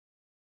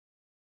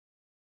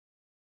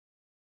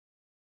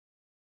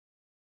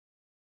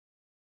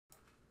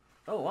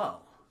Oh, wow.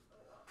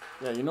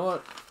 Yeah, you know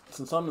what?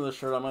 Since I'm in this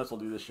shirt, I might as well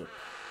do this shit.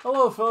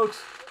 Hello,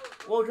 folks.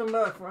 Welcome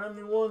back for I'm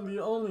the one,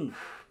 the only.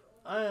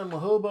 I am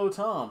Hobo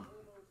Tom.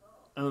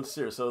 And let's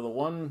see here. So the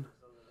one...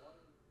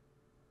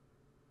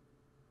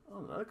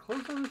 Oh, did I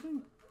close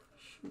everything?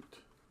 Shoot.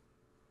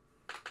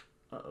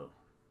 Uh-oh.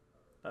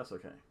 That's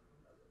okay.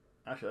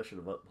 Actually, I should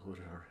have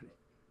uploaded already.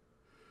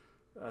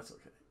 That's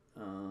okay.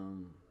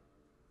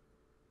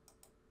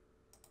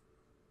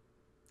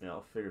 Yeah,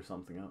 I'll figure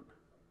something out.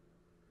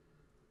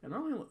 And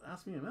normally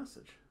ask me a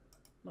message.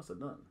 Must have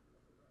done.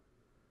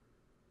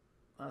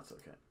 That's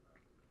okay.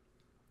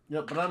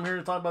 Yep, but I'm here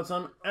to talk about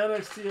some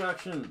NXT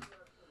action.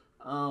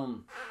 Oh.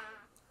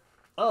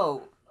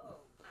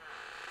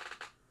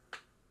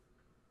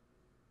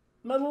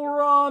 Metal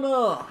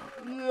Rana!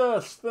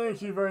 Yes,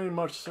 thank you very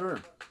much, sir.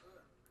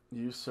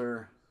 You,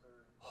 sir.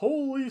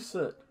 Holy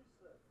shit.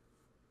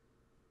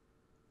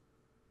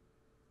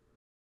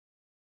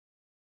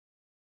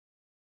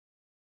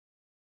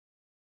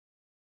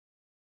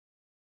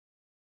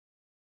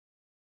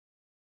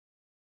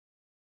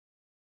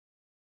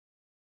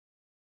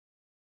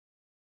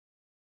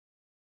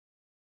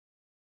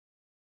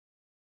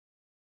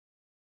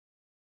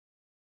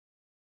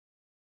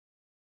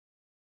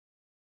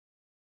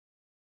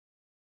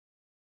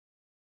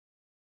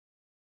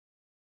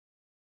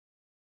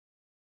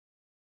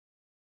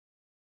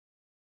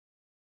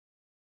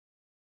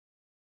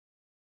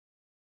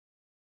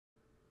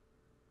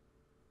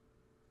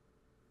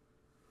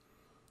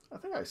 I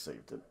think I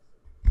saved it.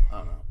 I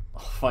don't know. I'll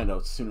find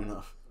out soon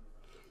enough.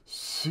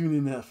 Soon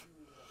enough.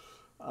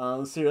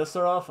 Let's see. Let's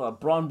start off.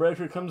 Braun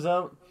Breaker comes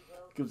out,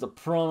 gives a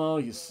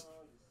promo. He's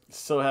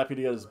so happy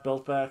to get his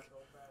belt back.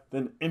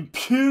 Then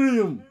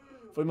Imperium,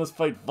 we must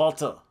fight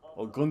Walter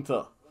or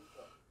Gunther,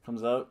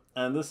 comes out,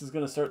 and this is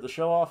going to start the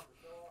show off.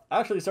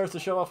 Actually, it starts the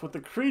show off with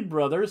the Creed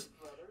brothers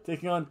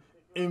taking on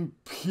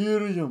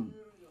Imperium.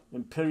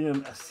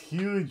 Imperium is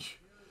huge.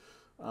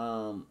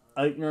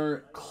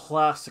 Eichner,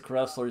 classic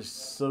wrestler, he's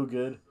so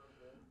good.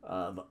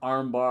 The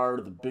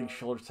armbar, the big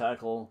shoulder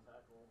tackle.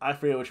 I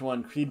forget which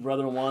one. Creed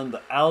brother won.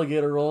 The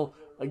alligator roll.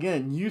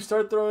 Again, you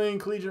start throwing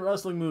collegiate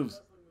wrestling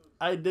moves.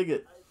 I dig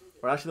it.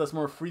 Or actually, that's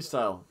more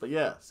freestyle. But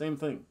yeah, same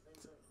thing.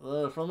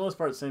 For the most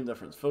part, same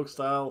difference. Folk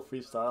style,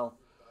 freestyle.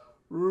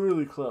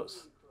 Really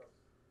close.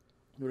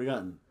 What have we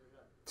gotten?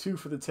 2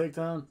 for the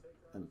takedown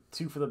and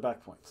 2 for the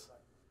back points.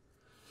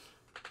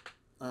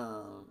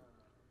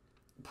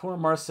 Poor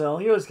Marcel.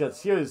 He always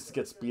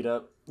gets beat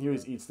up. He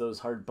always eats those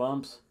hard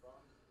bumps.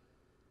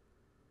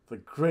 The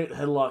great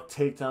headlock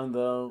takedown,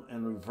 though,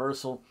 and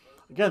reversal.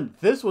 Again,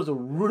 this was a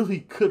really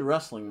good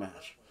wrestling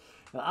match.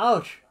 And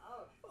ouch.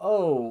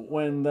 Oh,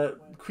 when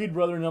that Creed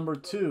brother number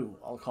 2,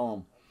 I'll call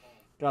him,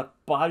 got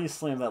body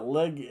slammed, that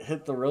leg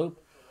hit the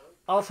rope.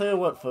 I'll tell you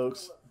what,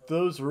 folks,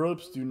 those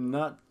ropes do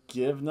not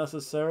give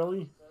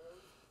necessarily.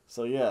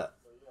 So yeah,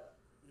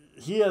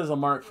 he has a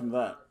mark from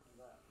that.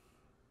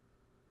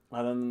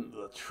 And then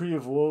the Tree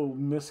of Woe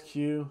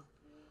miscue.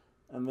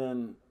 And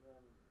then,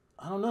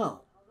 I don't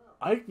know,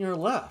 Eichner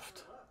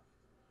left.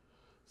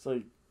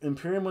 So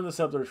Imperium went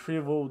this up their Tree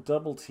of Woe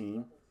double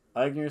team.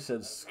 Eichner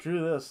said, screw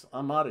this,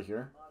 I'm out of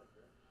here.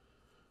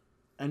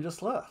 And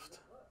just left.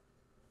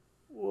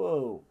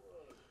 Whoa.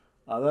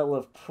 That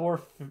left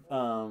poor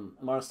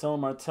Marcel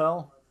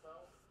Martel.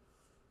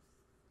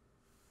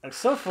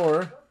 Except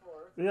for,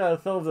 we got a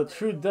fellow with a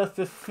true death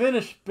to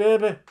finish,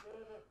 baby.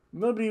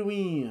 Nobody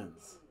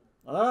wins.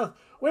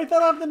 Wait,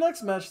 that'll have the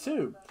next match,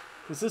 too.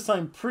 Because this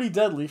time, Pretty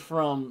Deadly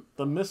from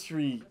the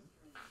Mystery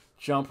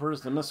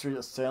Jumpers, the Mystery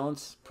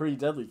Assailants, Pretty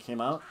Deadly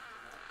came out.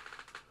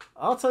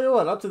 I'll tell you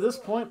what, up to this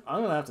point, I'm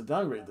going to have to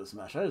downgrade this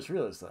match. I just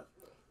realized that.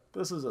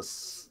 This was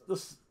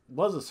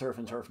a surf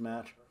and turf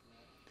match.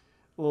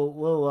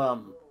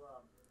 Little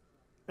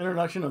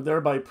introduction of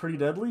Thereby Pretty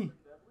Deadly.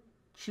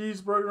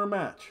 Cheeseburger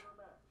match.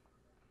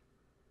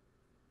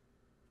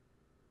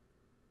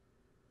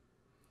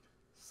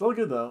 Still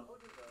good, though.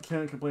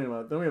 Can't complain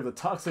about it. Then we have the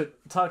Toxic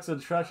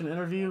Attraction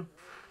interview.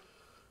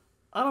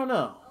 I don't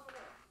know.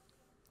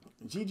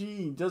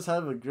 Gigi does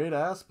have a great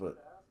ass,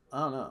 but I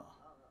don't know.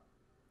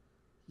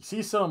 You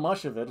see so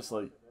much of it, it's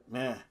like,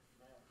 meh.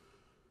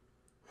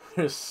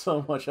 There's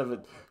so much of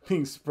it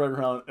being spread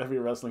around every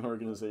wrestling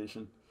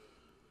organization.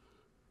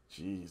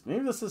 Jeez.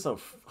 Maybe this is how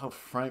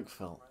Frank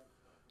felt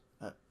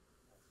at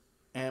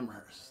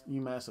Amherst.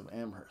 UMass of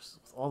Amherst.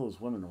 With all those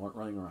women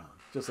running around.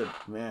 Just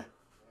like, meh.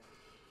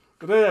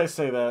 The day I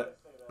say that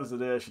is the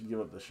day I should give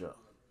up the show.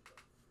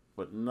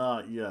 But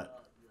not yet.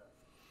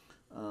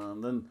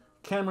 Then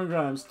Cameron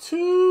Grimes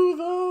to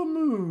the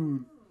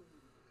moon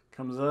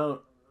comes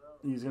out.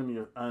 He's going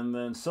to be... And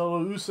then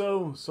Solo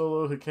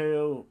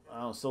Hikayo,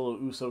 Solo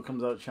Uso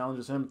comes out,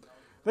 challenges him.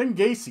 Then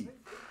Gacy.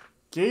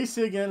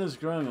 Gacy again is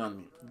growing on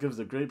me. Gives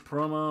a great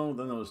promo.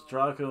 Then there was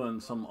Draco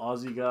and some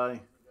Aussie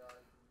guy.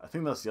 I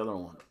think that's the other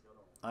one.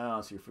 I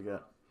honestly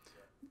forget.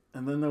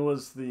 And then there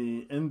was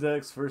the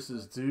Index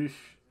versus Douche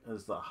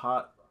as the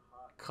hot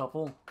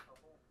couple.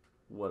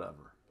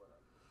 Whatever.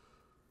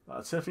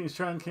 Tiffany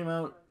Stratton came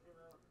out.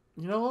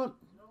 You know what?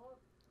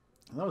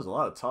 And that was a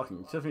lot of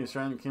talking. Tiffany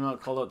Stratton came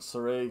out, called out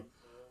Saray,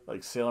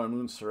 like Sailor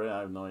Moon Saray. I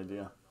have no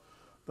idea.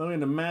 Then we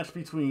had a match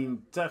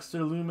between Dexter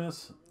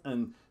Lumis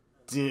and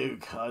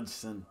Duke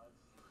Hudson.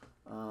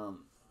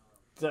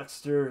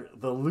 Dexter,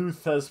 the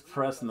Luthez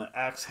press and the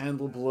axe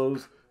handle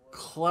blows.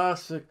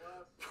 Classic.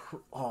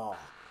 Oh,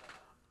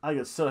 I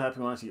get so happy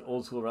when I see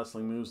old school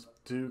wrestling moves.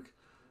 Duke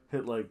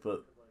hit like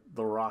the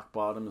rock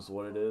bottom is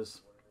what it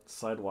is.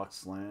 Sidewalk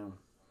slam.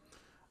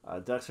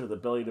 Dexter, the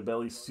belly to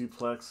belly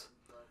suplex.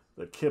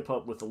 The kip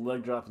up with the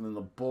leg drop and then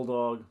the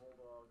bulldog.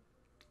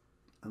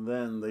 And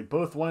then they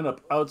both wind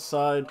up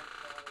outside.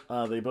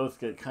 They both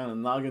get kind of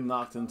noggin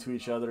knocked into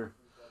each other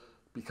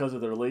because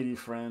of their lady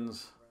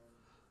friends.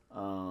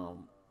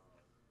 And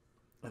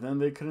then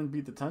they couldn't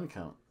beat the 10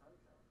 count.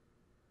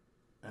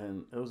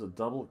 And it was a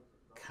double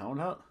count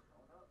out.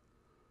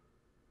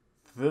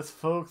 This,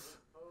 folks,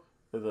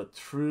 is a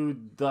true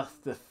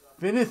dust to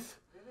finish.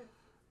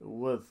 It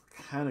was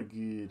kind of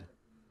good.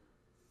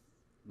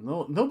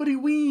 No, nobody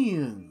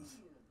wins.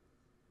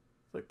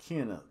 The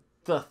can of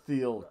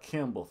dusty old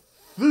Campbell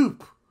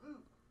soup.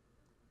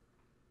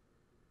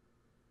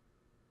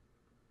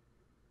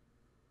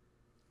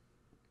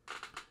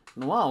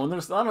 And wow, when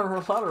there's not a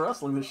lot of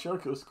wrestling, the show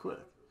goes quick.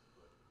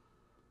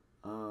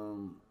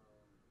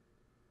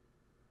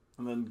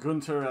 And then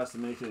Gunther has to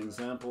make an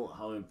example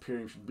how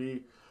Imperium should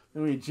be.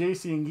 Then we had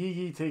JC and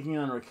Gigi taking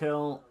on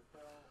Raquel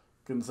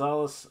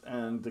Gonzalez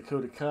and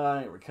Dakota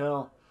Kai.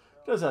 Raquel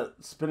does that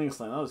spinning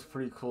slam. That was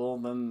pretty cool.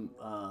 Then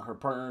her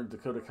partner,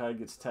 Dakota Kai,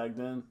 gets tagged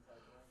in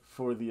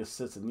for the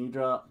assisted knee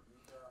drop.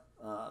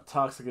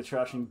 Toxic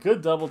Attraction.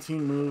 Good double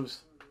team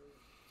moves.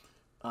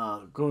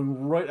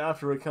 Going right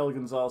after Raquel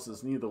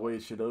Gonzalez's knee, the way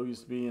it should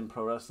always be in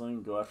pro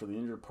wrestling. Go after the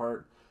injured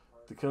part.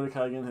 Dakota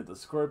Kai again hit the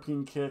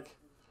scorpion kick.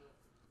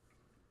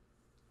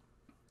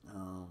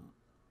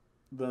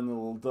 Then the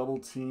little double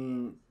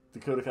team.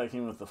 Dakota Kai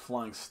came with the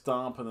flying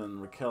stomp, and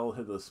then Raquel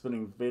hit the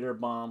spinning Vader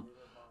bomb.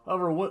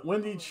 However,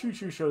 Wendy Choo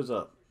Choo shows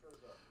up.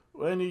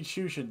 Wendy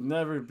Choo should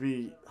never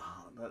be...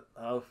 Oh, that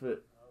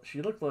outfit.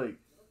 She looked like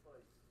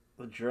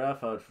the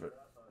giraffe outfit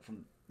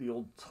from the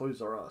old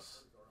Toys R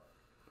Us.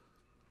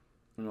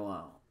 In a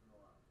while.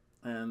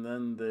 And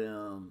then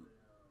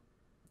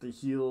the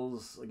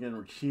heels, again,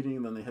 were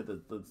cheating. Then they hit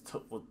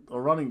a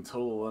running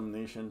total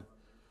elimination.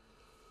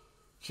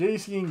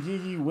 JC and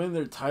Gigi win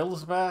their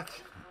titles back.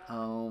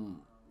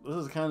 This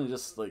is kind of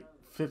just like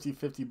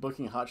 50-50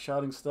 booking, hot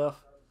shouting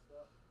stuff.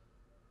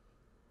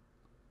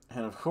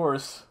 And of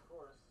course,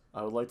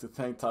 I would like to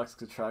thank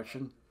Toxic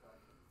Attraction.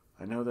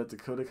 I know that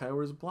Dakota Kai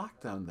wears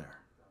black down there.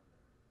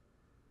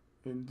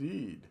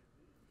 Indeed.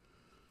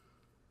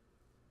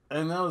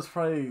 And that was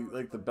probably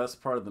like the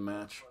best part of the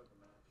match.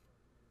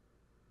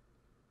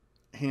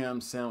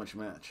 Ham sandwich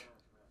match.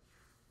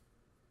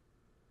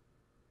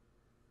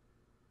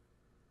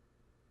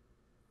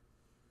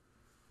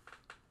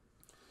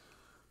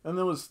 And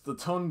there was the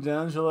Tony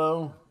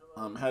D'Angelo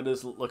had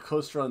his La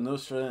Costra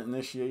Nostra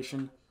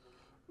initiation,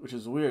 which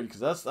is weird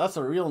because that's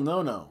a real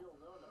no-no.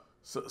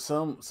 So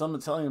some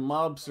Italian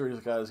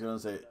mobster guy is gonna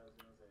say,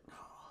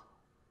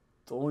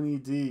 Tony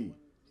D,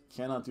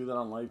 cannot do that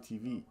on live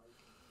TV.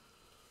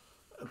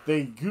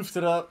 They goofed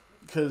it up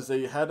because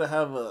they had to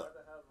have a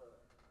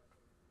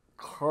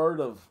card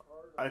of,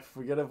 I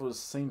forget if it was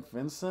St.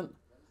 Vincent.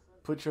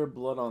 Put your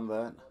blood on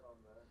that.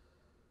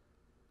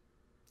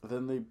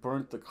 Then they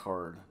burnt the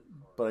card.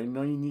 But I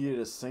know you needed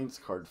a Saints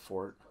card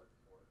for it.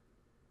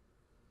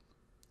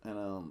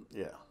 And,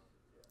 yeah.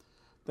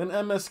 Then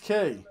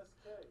MSK.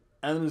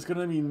 And there's going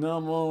to be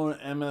no more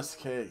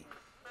MSK.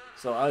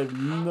 So I have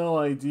no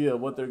idea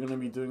what they're going to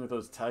be doing with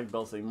those tag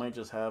belts. They might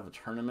just have a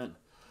tournament.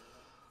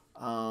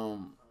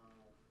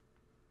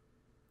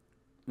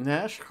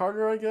 Nash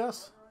Carter, I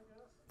guess.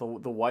 The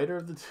whiter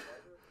of the two.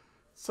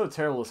 It's so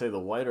terrible to say the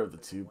whiter of the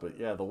two, but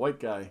yeah, the white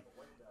guy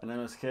and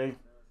MSK.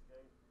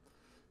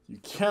 You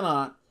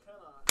cannot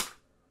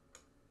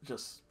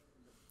just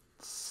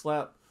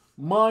slap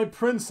my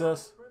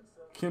princess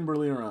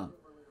Kimberly around.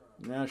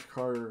 Nash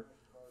Carter,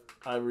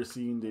 I've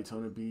seen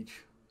Daytona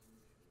Beach.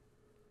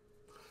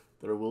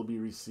 There will be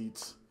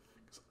receipts.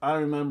 I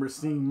remember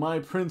seeing my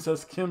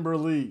princess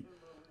Kimberly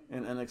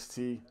in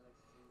NXT.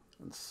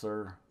 And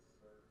sir,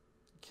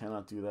 you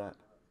cannot do that.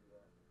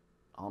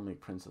 I'll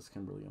make Princess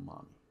Kimberly a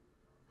mommy.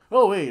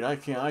 Oh wait,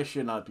 I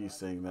should not be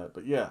saying that,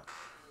 but yeah.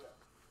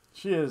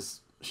 She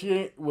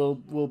will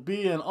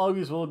be and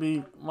always will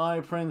be my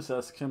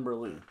Princess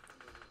Kimberly.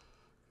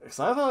 Because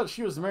I thought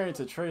she was married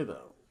to Trey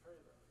though.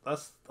 I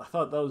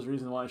thought that was the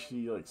reason why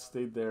she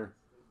stayed there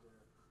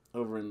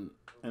over in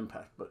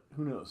Impact, but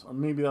who knows? Or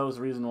maybe that was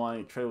the reason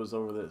why Trey was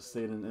over there,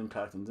 stayed in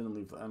Impact and didn't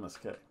leave the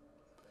MSK.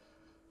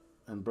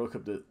 And broke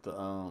up the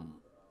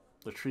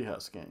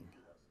Treehouse Gang.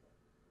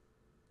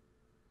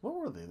 What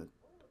were they?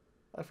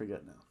 I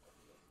forget now.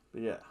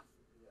 But yeah.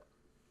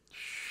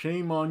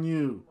 Shame on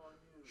you.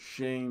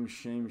 Shame,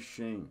 shame,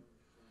 shame.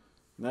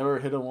 Never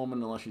hit a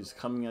woman unless she's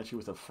coming at you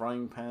with a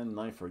frying pan,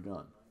 knife, or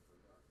gun.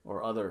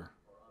 Or other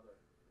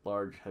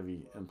large,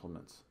 heavy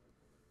implements.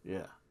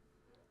 Yeah.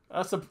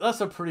 That's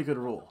a pretty good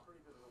rule.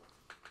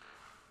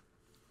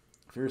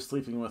 If you're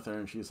sleeping with her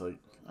and she's like,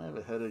 I have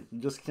a headache, you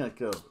just can't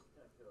go.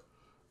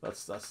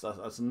 That's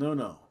a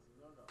no-no.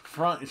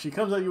 If she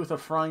comes at you with a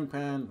frying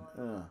pan,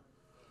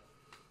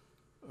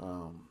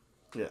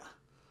 yeah.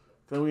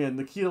 Then we had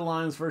Nikita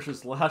Lyons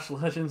versus Lash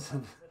Legends,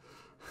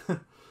 and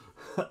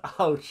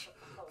ouch,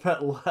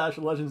 that Lash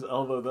Legends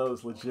elbow, that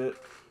was legit.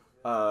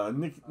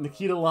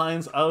 Nikita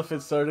Lyons'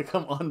 outfit started to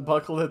come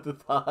unbuckled at the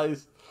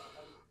thighs.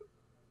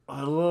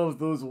 I love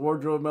those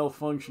wardrobe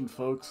malfunction,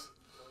 folks.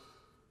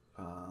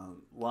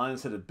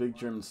 Lyons hit a big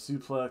German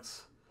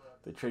suplex.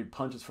 They trade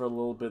punches for a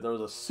little bit. There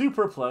was a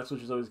superplex,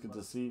 which is always good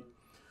to see.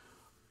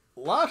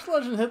 Lash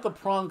Legend hit the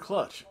prong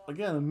clutch.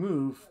 Again, a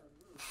move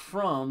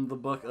from the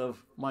book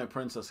of My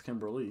Princess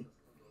Kimberly.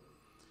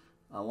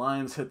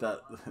 Lyons hit that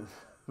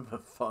the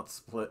thought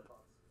split.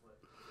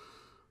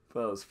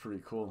 That was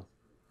pretty cool.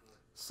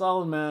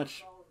 Solid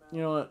match.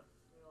 You know what?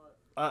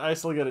 I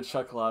still get a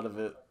chuckle out of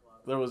it.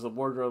 There was a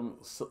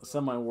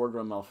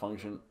semi-wardrobe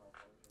malfunction.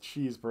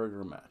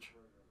 Cheeseburger match.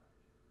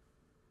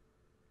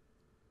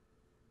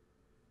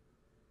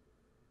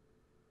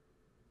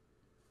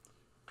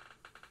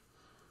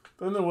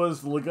 Then there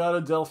was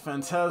Legado del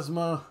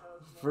Fantasma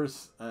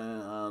versus,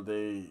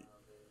 they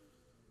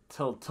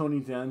tell Tony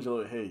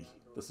D'Angelo, hey,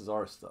 this is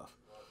our stuff.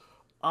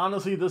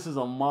 Honestly, this is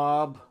a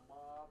mob,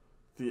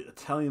 the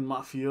Italian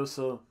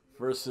mafioso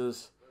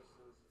versus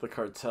the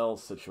cartel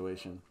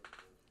situation.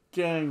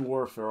 Gang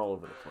warfare all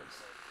over the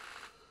place.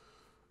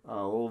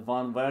 A little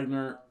Von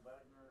Wagner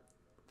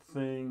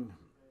thing,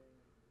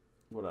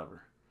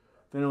 whatever.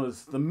 Then it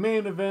was, the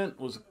main event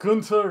was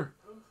Gunther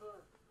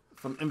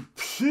from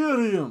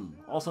Imperium,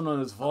 also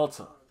known as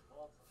Volta.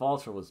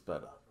 Volta was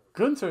better.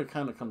 Gunther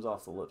kind of comes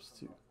off the lips,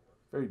 too.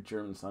 Very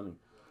German sounding.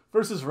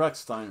 Versus Rex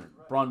Steiner,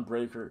 Braun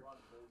Breaker.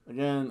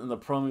 Again, in the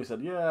promo, he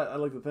said, yeah, I'd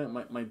like to thank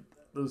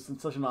it was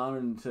such an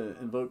honor to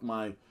invoke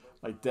my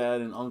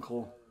dad and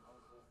uncle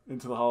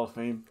into the Hall of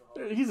Fame.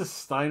 He's a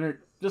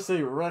Steiner. Just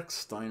say Rex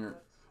Steiner.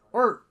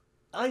 Or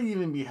I'd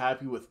even be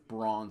happy with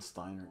Braun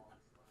Steiner.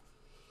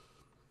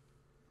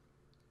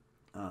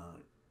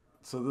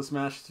 So this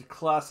match is a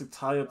classic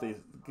tie-up. They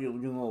give a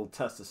little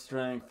test of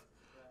strength.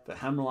 The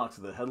hammerlock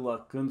to the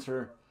headlock.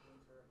 Gunther,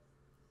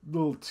 a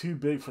little too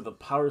big for the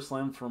power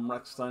slam from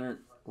Rex Steiner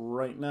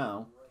right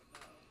now.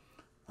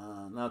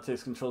 Now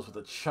takes controls with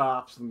the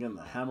chops and again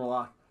the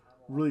hammerlock.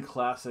 Really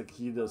classic.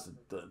 He does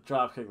the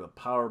drop kick, the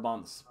power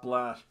bomb, the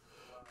splash.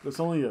 But it's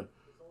only a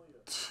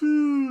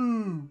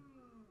 2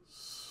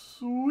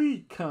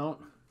 sweet count.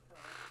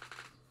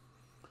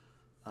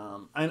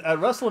 And at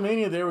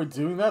WrestleMania they were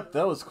doing that.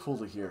 That was cool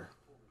to hear.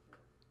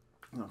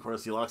 And of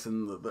course he locks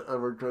in the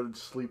ever-dreaded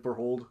sleeper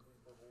hold.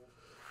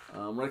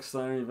 Rex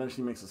Steiner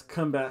eventually makes his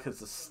comeback.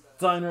 It's the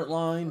Steiner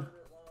line.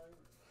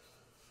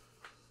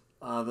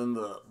 Then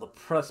the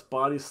press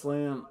body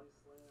slam.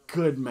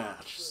 Good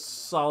match.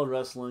 Solid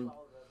wrestling.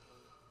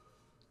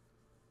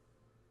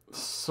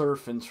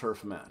 Surf and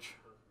turf match.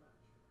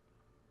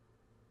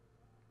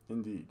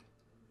 Indeed.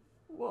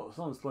 Whoa,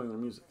 someone's playing their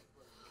music.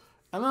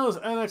 And that was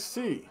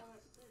NXT.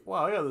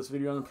 Wow, I got this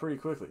video on pretty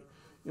quickly.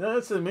 You know,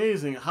 it's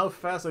amazing how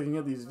fast I can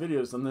get these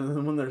videos and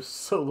then when there's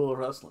so little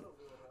wrestling.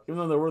 Even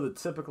though there were the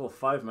typical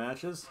 5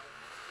 matches,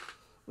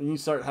 when you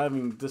start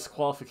having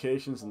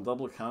disqualifications and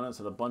double countouts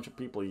and a bunch of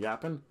people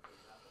yapping,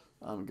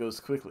 it goes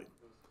quickly.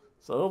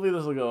 So hopefully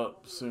this will go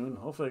up soon.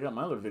 Hopefully I got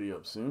my other video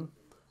up soon.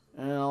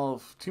 And I'll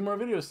have 2 more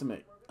videos to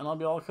make. And I'll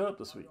be all caught up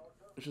this week,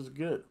 which is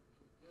good.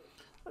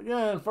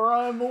 Again, for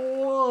I am the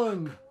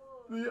one,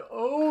 the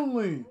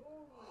only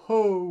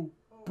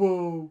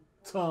Hobo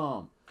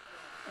Tom.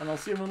 And I'll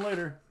see everyone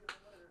later.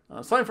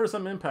 It's time for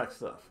some Impact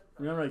stuff.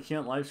 Remember, I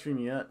can't live stream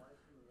yet.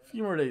 A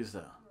few more days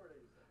though.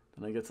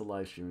 Then I get to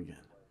live stream again.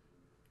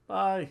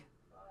 Bye.